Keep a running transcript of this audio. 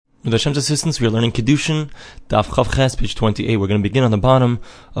With Hashem's assistance, we are learning Kedushin, Daf Chav Ches, page 28. We're going to begin on the bottom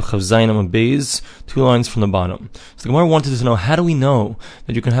of Chav Zayin Amud Beis, 2 lines from the bottom. So the Gemara wanted to know, how do we know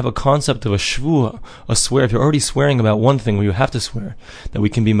that you can have a concept of a shvua, a swear, if you're already swearing about one thing where you have to swear, that we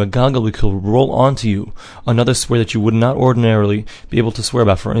can be magagal, we can roll onto you another swear that you would not ordinarily be able to swear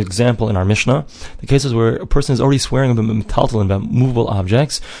about. For example, in our Mishnah, the cases where a person is already swearing about metaltal and about movable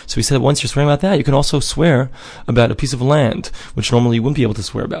objects, so we said that once you're swearing about that, you can also swear about a piece of land, which normally you wouldn't be able to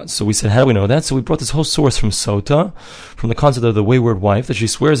swear about. So we said, how do we know that? So we brought this whole source from Sota, from the concept of the wayward wife, that she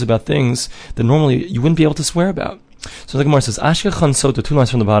swears about things that normally you wouldn't be able to swear about. So the Gemara says, Ashkechan Sota, 2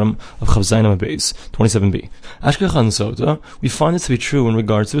 lines from the bottom of Chav Zayin Amud Beis, 27b. Ashkechan Sota, we find this to be true in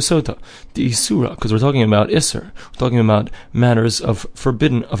regards to a Sota, the Isura, because we're talking about Isser, we're talking about matters of a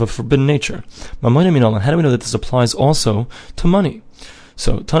forbidden nature. Mamoneh Min Olam, how do we know that this applies also to money?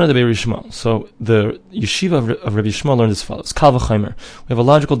 So, Tana de Be'er Yishmael. So, the yeshiva of Rabbi Yishmael learned as follows. Kal v'chaimer. We have a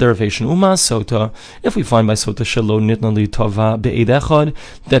logical derivation. Uma sota. If we find by sota shelo nitna li tova be'ed echad,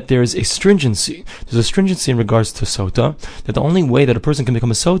 that there is a stringency. There's a stringency in regards to sota, that the only way that a person can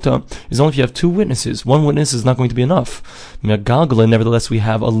become a sota is only if you have 2 witnesses. 1 witness is not going to be enough. Megalgala, nevertheless, we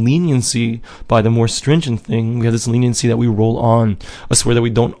have a leniency by the more stringent thing. We have this leniency that we roll on a swear that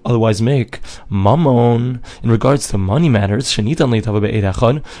we don't otherwise make. Mammon, in regards to money matters, shenitan li tova be'ed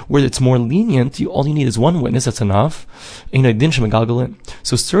echad, where it's more lenient, all you need is 1 witness, that's enough.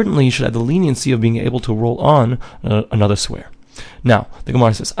 So certainly you should have the leniency of being able to roll on another swear. Now, the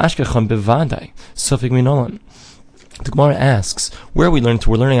Gemara says, Ashkechan bevadai, safek min olam. The Gemara asks, where are we learning to?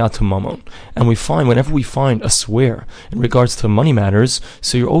 We're learning out to Mammon. And we find, whenever we find a swear in regards to money matters,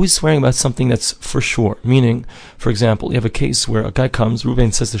 so you're always swearing about something that's for sure. Meaning, for example, you have a case where a guy comes,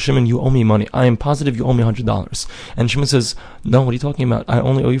 Reuven says to Shimon, you owe me money. I am positive you owe me $100. And Shimon says, no, what are you talking about? I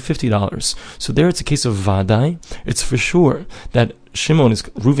only owe you $50. So there it's a case of Vadai. It's for sure that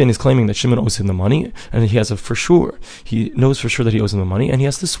Reuven is claiming that Shimon owes him the money, and he knows for sure that he owes him the money, and he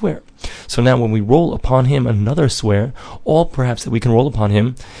has to swear. So now when we roll upon him another swear, all perhaps that we can roll upon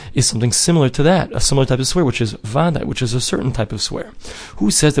him is something similar to that, a similar type of swear, which is Vadai, which is a certain type of swear.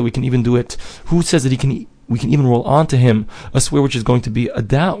 Who says that we can even do it? Who says that we can even roll onto him a swear which is going to be a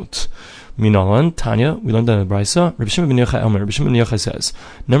doubt? Minalan, Tanya, we learned that in the Brisa. Rabbi Shimon ben Yochai says,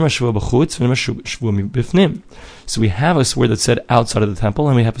 Nemar shvua b'chutz, v'nemar shvua b'fnim. So we have a swear that said outside of the temple,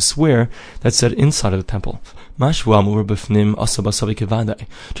 and we have a swear that said inside of the temple. Just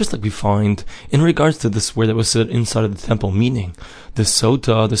like we find in regards to the swear that was said inside of the temple, meaning the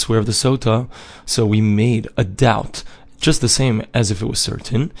sota, the swear of the sota, so we made a doubt, just the same as if it was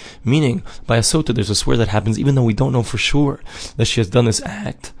certain, meaning by a sota there's a swear that happens even though we don't know for sure that she has done this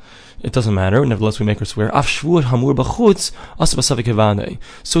act. It doesn't matter, nevertheless we make her swear. So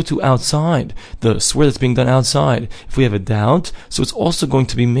too outside, the swear that's being done outside, if we have a doubt, so it's also going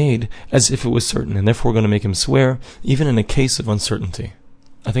to be made as if it was certain, and therefore we're going to make him swear, even in a case of uncertainty.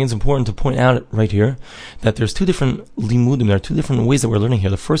 I think it's important to point out right here that there's 2 different limudim, there are 2 different ways that we're learning here.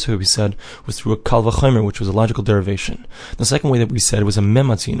 The first way we said was through a kal v'chaimer, which was a logical derivation. The second way that we said was a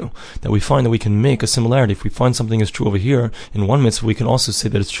mematzinu, that we find that we can make a similarity. If we find something is true over here in one mitzvah, we can also say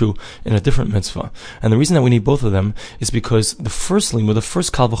that it's true in a different mitzvah. And the reason that we need both of them is because the first limud, the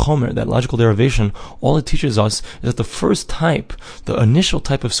first kal v'chomer, that logical derivation, all it teaches us is that the first type, the initial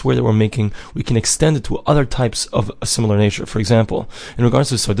type of swear that we're making, we can extend it to other types of a similar nature. For example, in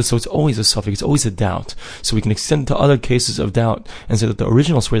regards so it's always a suffix, it's always a doubt. So we can extend it to other cases of doubt and say that the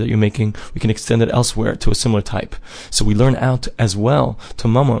original swear that you're making, we can extend it elsewhere to a similar type. So we learn out as well to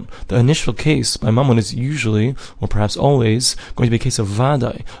Mammon. The initial case by Mammon is usually, or perhaps always, going to be a case of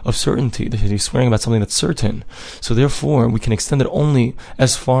Vadai, of certainty, that he's swearing about something that's certain. So therefore, we can extend it only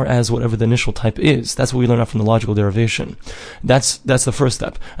as far as whatever the initial type is. That's what we learn out from the logical derivation. That's the first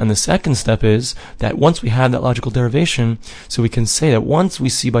step. And the second step is that once we have that logical derivation, so we can say that once we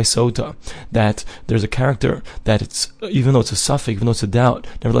see by sota that there's a character that it's, even though it's a suffix, even though it's a doubt,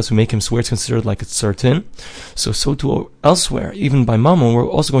 nevertheless we make him swear, it's considered like it's certain. So too elsewhere, even by Mammon, we're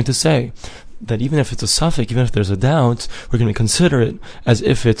also going to say that even if it's a suffix, even if there's a doubt, we're going to consider it as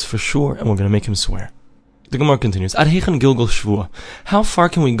if it's for sure, and we're going to make him swear. The Gemara continues, Ad heichen gilgal shvua. How far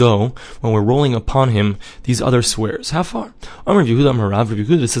can we go when we're rolling upon him these other swears? How far? Amar Yehuda Amar Rav, Rabbi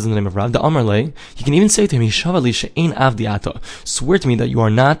Yehuda says in the name of Rav, the Amar Lei, he can even say to him, Hishava li she'ein avdi ata. Swear to me that you are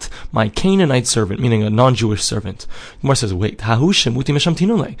not my Canaanite servant, meaning a non-Jewish servant. The Gemara says, wait, hahu shemuti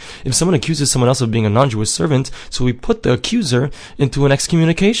meshamtinu lei. If someone accuses someone else of being a non-Jewish servant, so we put the accuser into an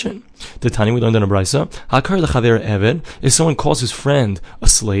excommunication. The Tani, we learned in a brisa, Hakar lechaver eved, if someone calls his friend a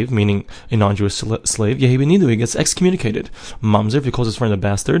slave, meaning a non-Jewish slave, Yehi benidu, he gets excommunicated. Mamzer, if he calls his friend a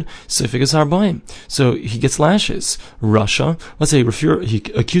bastard, Sifik Harbaim, so he gets lashes. Russia, let's say he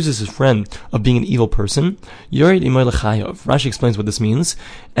accuses his friend of being an evil person, Yored Imoy lechayav. Rashi explains what this means,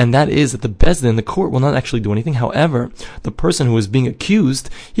 and that is that the Bezdin, the court, will not actually do anything. However, the person who is being accused,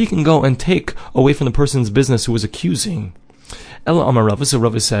 he can go and take away from the person's business who was accusing. Ella Amar Rava, so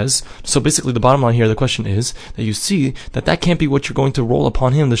Rava says, so basically the bottom line here, the question is that you see that can't be what you're going to roll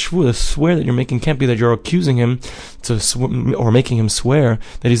upon him. The shvu, the swear that you're making can't be that you're accusing him or making him swear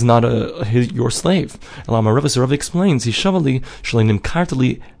that he's not your slave. Ella Amar Rava, so Rava explains, Hishavali shalinim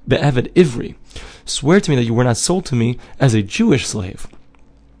kartali be'eved ivri. Swear to me that you were not sold to me as a Jewish slave.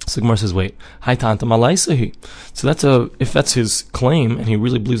 So Gemara says, wait, Hai Tanta Malaisahi. So if that's his claim, and he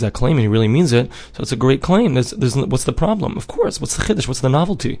really believes that claim, and he really means it, so it's a great claim. There's what's the problem? Of course, what's the chiddush? What's the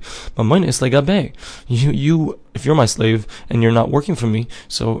novelty? But mine is like Abe. You, if you're my slave and you're not working for me,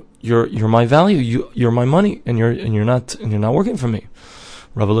 so you're my value. You're my money, and you're not working for me.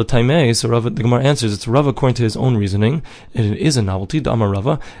 Rava l'taimei, so Rava, the Gemara answers, it's Rava according to his own reasoning, and it is a novelty, Da'amar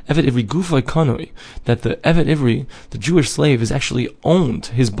Rava, Evet Ivri Gufay Kanoi, that the Evet Ivri, the Jewish slave, is actually owned,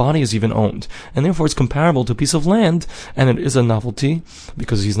 his body is even owned, and therefore it's comparable to a piece of land, and it is a novelty,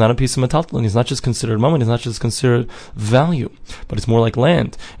 because he's not a piece of metaltalin, he's not just considered mammon, he's not just considered value, but it's more like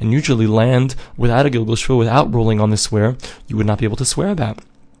land, and usually land, without a Gilgal Shvu, without ruling on the swear, you would not be able to swear about.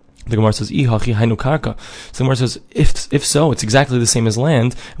 The Gemara says, "Ihachi hainu karka." So the Gemara says, if so, it's exactly the same as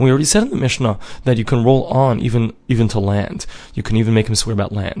land. And we already said in the Mishnah that you can roll on even to land. You can even make him swear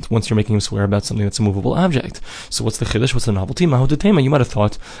about land once you're making him swear about something that's a movable object. So what's the chiddush? What's the novelty? Mahu detema. You might have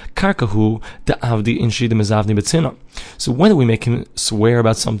thought karkahu da'avdi inshi demizavni betzina. So when do we make him swear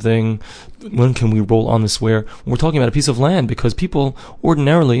about something? When can we roll on the swear? We're talking about a piece of land, because people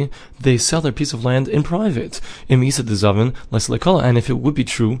ordinarily they sell their piece of land in private. And if it would be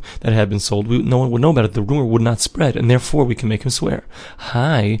true that it had been sold, no one would know about it. The rumor would not spread, and therefore we can make him swear.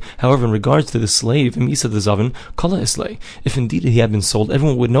 However, in regards to the slave, if indeed he had been sold,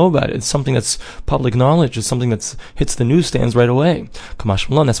 everyone would know about it. It's something that's public knowledge. It's something that hits the newsstands right away. That's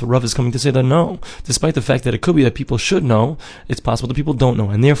what Rav is coming to say, that no, despite the fact that it could be that people should know, it's possible that people don't know,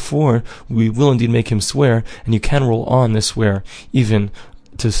 and therefore we will indeed make him swear, and you can roll on this swear, even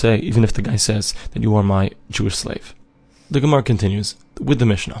if the guy says that you are my Jewish slave. The Gemara continues with the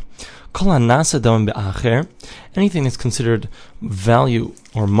Mishnah. Anything that's considered value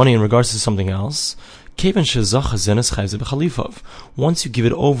or money in regards to something else, once you give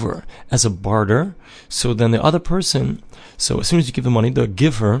it over as a barter, so then the other person, so as soon as you give the money, the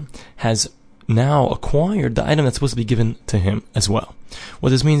giver has now acquired the item that's supposed to be given to him as well. What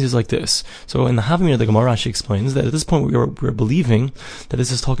this means is like this. So in the Havamina, the Gemara, she explains that at this point we're believing that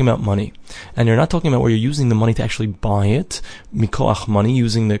this is talking about money. And you're not talking about where you're using the money to actually buy it, mikoach money,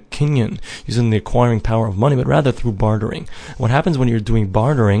 using the kinyan, using the acquiring power of money, but rather through bartering. What happens when you're doing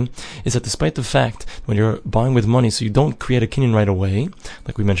bartering is that despite the fact when you're buying with money, so you don't create a kinyan right away,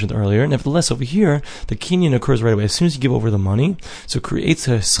 like we mentioned earlier, nevertheless over here, the kinyan occurs right away. As soon as you give over the money, so it creates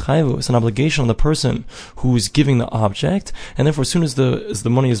a schayvu, it's an obligation on the person who is giving the object, and therefore as soon as the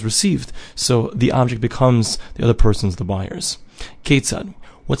money is received, so the object becomes the other person's, the buyer's. Ketzad,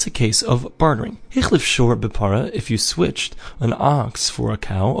 what's the case of bartering? Hichlif shor bepara, if you switched an ox for a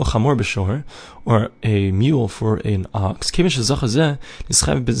cow, or chamor b'shor, or a mule for an ox, as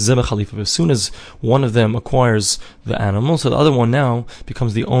soon as one of them acquires the animal, so the other one now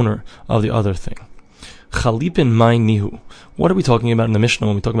becomes the owner of the other thing. Chalipin mai nihu. What are we talking about in the Mishnah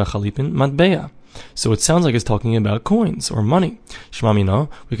when we talk about chalipin? Matbeya. So it sounds like it's talking about coins or money. Shmamina,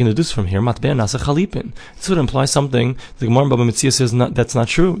 we can deduce from here, matbeya nasa chalipin. This would imply something. The Gemara Baba Metzia says that's not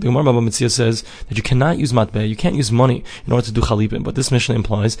true. The Gemara Baba Metzia says that you cannot use matbeya, you can't use money in order to do chalipin. But this Mishnah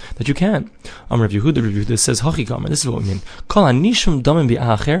implies that you can. Rav Yehuda says hachikam. This is what we mean. Kol anishum damim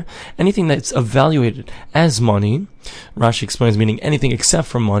bi'acher, anything that's evaluated as money. Rashi explains, meaning anything except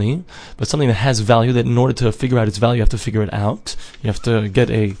for money, but something that has value, that in order to figure out its value, you have to figure it out. You have to get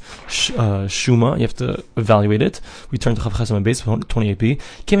a shuma, you have to evaluate it. We turn to Chav Chesam and Beis 28b.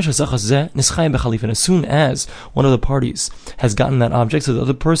 As soon as one of the parties has gotten that object, so the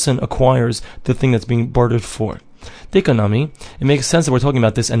other person acquires the thing that's being bartered for. Dekanami, it makes sense that we're talking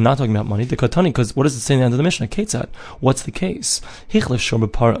about this and not talking about money. Dekatani, because what does it say in the end of the Mishnah? Ketzad, what's the case? Hichlef shor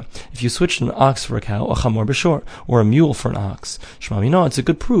b'para. If you switched an ox for a cow, a chamor b'shor, or a mule for an ox, Shmami, no, it's a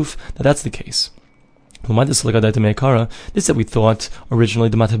good proof that that's the case. This that we thought originally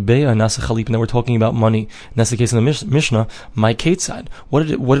the matabeya nasa chalipin, that we're talking about money. And that's the case in the Mishnah. My ketzad. What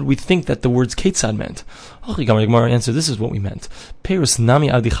did we think that the words ketzad meant? The Gemara answered, this is what we meant. Perus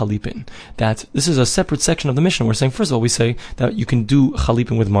nami adi chalipin. That this is a separate section of the Mishnah. We're saying, first of all, we say that you can do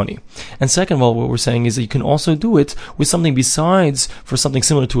chalipin with money. And second of all, what we're saying is that you can also do it with something besides, for something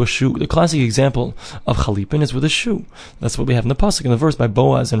similar to a shoe. The classic example of chalipin is with a shoe. That's what we have in the pasuk, in the verse by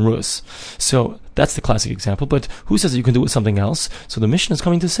Boaz and Rus. So that's the classic example, but who says that you can do it with something else? So the Mishnah is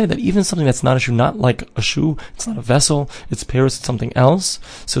coming to say that even something that's not a shoe, not like a shoe, it's not a vessel, it's perus, it's something else.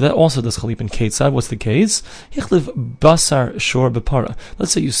 So that also does chalipin ketzad. What's the case? Hichliv basar shor bepara.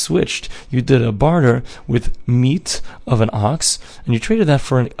 Let's say you switched, you did a barter with meat of an ox, and you traded that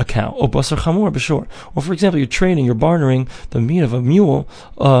for a cow. Or basar chamor b'shor. Or for example, you're bartering the meat of a mule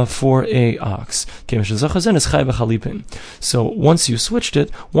for a ox. So once you switched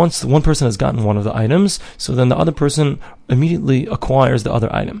it, once one person has gotten one of the items, so then the other person immediately acquires the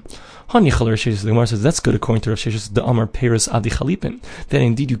other item. The Gemara says that's good according to Rav Sheshes, the Amar Peres Adi Chalipin. Then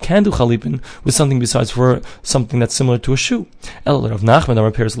indeed you can do Chalipin with something besides for something that's similar to a shoe. El Rav Nachman,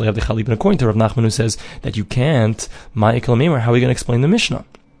 Amar Peres Le'Adi Chalipin, according to Rav Nachman, who says that you can't, Ma'ikal Meimer, how are we going to explain the Mishnah?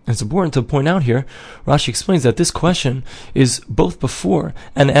 And it's important to point out here, Rashi explains that this question is both before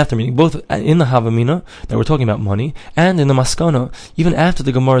and after, meaning both in the Havamina, that we're talking about money, and in the Maskana, even after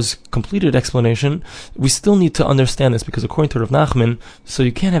the Gemara's completed explanation, we still need to understand this, because according to Rav Nachman, so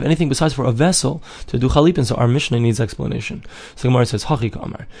you can't have anything besides for a vessel to do Chalipin, so our Mishnah needs explanation. So the Gemara says, Hachik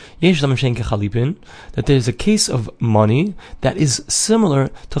Amar, Yesh Lam Shen Chalipin, that there is a case of money that is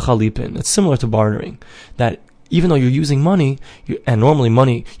similar to Chalipin, that's similar to bartering, that even though you're using money, and normally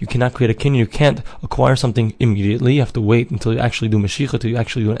money, you cannot create a kinyan, you can't acquire something immediately, you have to wait until you actually do mashicha, till you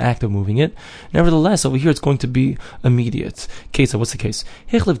actually do an act of moving it. Nevertheless, over here it's going to be immediate. Case, what's the case?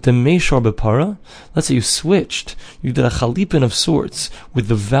 Let's say you switched, you did a chalipin of sorts with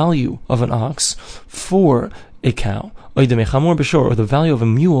the value of an ox for a cow, or the value of a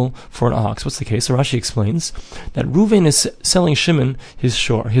mule for an ox. What's the case? So Rashi explains that Reuven is selling Shimon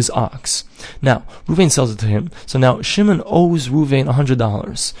his ox. Now, Reuven sells it to him, so now Shimon owes Reuven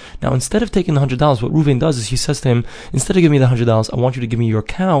 $100. Now, instead of taking the $100, what Reuven does is he says to him, instead of giving me the $100, I want you to give me your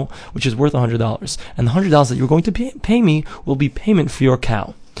cow, which is worth $100. And the $100 that you're going to pay me will be payment for your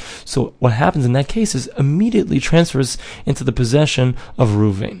cow. So what happens in that case is immediately transfers into the possession of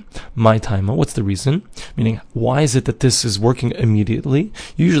Reuven. My time. What's the reason? Meaning, why is it that this is working immediately?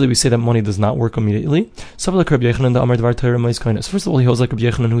 Usually we say that money does not work immediately. First of all, he holds like Rabbi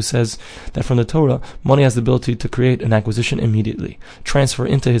Yechanan, who says that from the Torah, money has the ability to create an acquisition immediately, transfer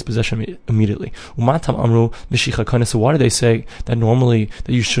into his possession immediately. So why do they say that normally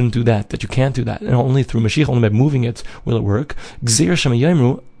that you shouldn't do that you can't do that, and only through Mashiach, only by moving it will it work?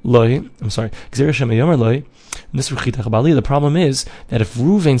 The problem is that if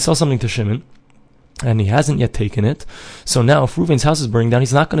Reuven sells something to Shimon, and he hasn't yet taken it, so now if Reuven's house is burning down,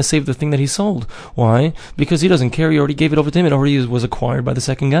 he's not going to save the thing that he sold. Why? Because he doesn't care, he already gave it over to him, it already was acquired by the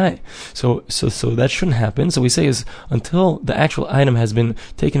second guy. So that shouldn't happen. So we say is, until the actual item has been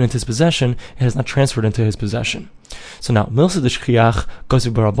taken into his possession, it has not transferred into his possession. So now, Milsa de Shchiach goes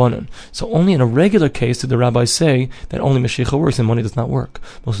to Barabanan. So only in a regular case did the rabbis say that only Mashiach works and money does not work.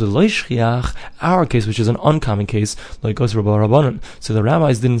 Milsa de Lo Shchiach, our case, which is an uncommon case, like goes to Barabanan. So the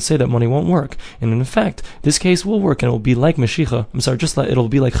rabbis didn't say that money won't work. And in fact, this case will work and it will be like Mashiach. It'll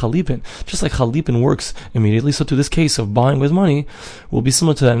be like Chalipin. Just like Chalipin works immediately, so to this case of buying with money will be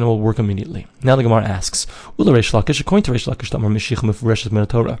similar to that and it will work immediately. Now the Gemara asks, Ula Reish Lakish, according to Reish Lakish, Tamar Mashiach Mefuresheth min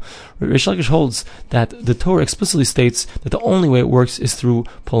Torah. Reish Lakish holds that the Torah explicitly states that the only way it works is through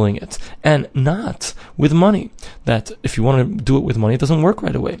pulling it, and not with money. That if you want to do it with money, it doesn't work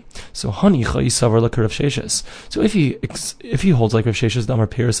right away. So Hani Chayisavar like Rav Sheshes. So if he holds like Rav Sheshes, Damar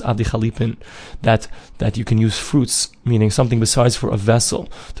Peres Adi Chalipin, that you can use fruits, meaning something besides for a vessel,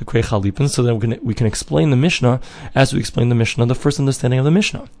 to create Chalipin, so that we can explain the Mishnah as we explained the Mishnah, the first understanding of the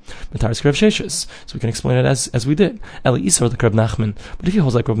Mishnah. Mataris Rav Sheshes. So we can explain it as we did. Eli Isar like Rav Nachman. But if he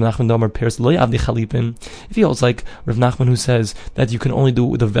holds like Rav Nachman, Damar Peres Lo Adi Chalipin, if he holds like Rav Nachman, who says that you can only do it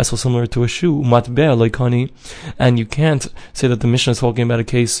with a vessel similar to a shoe, matbea loikani, and you can't say that the Mishnah is talking about a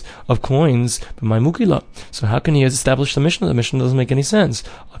case of coins, but my mukila. So how can he establish the Mishnah? The Mishnah doesn't make any sense.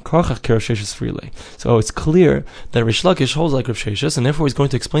 So it's clear that Rish Lakish holds like Rav Sheshes, and therefore he's going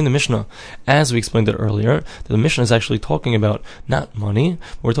to explain the Mishnah as we explained it earlier, that the Mishnah is actually talking about not money,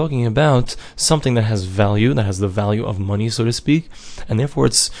 we're talking about something that has value, that has the value of money, so to speak, and therefore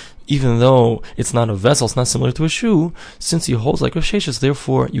even though it's not a vessel, it's not similar to a shoe, since he holds like Rav Sheshes,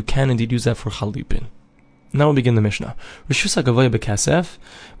 therefore you can indeed use that for Chalipin. Now we'll begin the Mishnah. Rishus HaGavoya B'Kasef,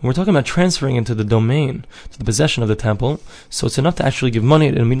 when we're talking about transferring into the domain, to the possession of the temple, so it's enough to actually give money,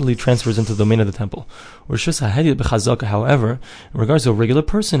 it immediately transfers into the domain of the temple. Rishus HaHedyot B'Chazaka, however, in regards to a regular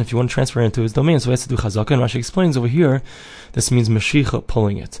person, if you want to transfer into his domain, so he has to do Chazaka, and Rashi explains over here, this means Mashiach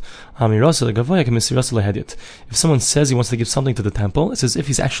pulling it. If someone says he wants to give something to the temple, it's as if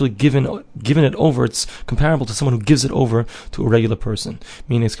he's actually given it over. It's comparable to someone who gives it over to a regular person,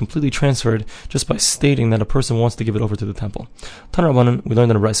 meaning it's completely transferred just by stating that a person wants to give it over to the temple. Tan Rabbanan, we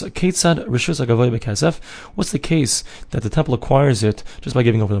learned in a brisa. Keitzad Rishus HaGavoya B'Kasef. What's the case that the temple acquires it just by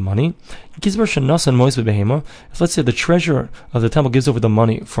giving over the money? If let's say the treasurer of the temple gives over the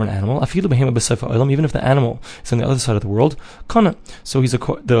money for an animal, even if the animal is on the other side of the world, so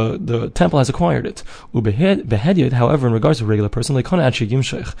the temple has acquired it. However, in regards to a regular person, so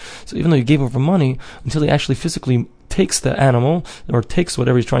even though he gave over money, until he actually physically takes the animal or takes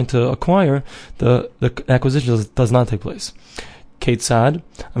whatever he's trying to acquire, the acquisition does not take place. What's the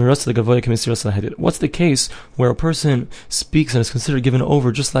case where a person speaks and is considered given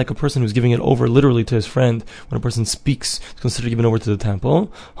over, just like a person who's giving it over literally to his friend? When a person speaks, it's considered given over to the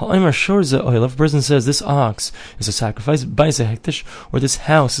temple. If a person says this ox is a sacrifice, or this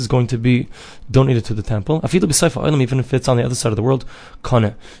house is going to be donated to the temple, even if it's on the other side of the world,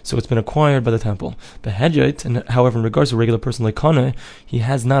 so it's been acquired by the temple. And however, in regards to a regular person like he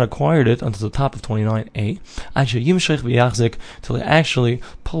has not acquired it until the top of 29a, till he actually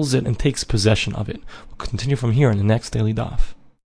pulls it and takes possession of it. We'll continue from here in the next daily daf.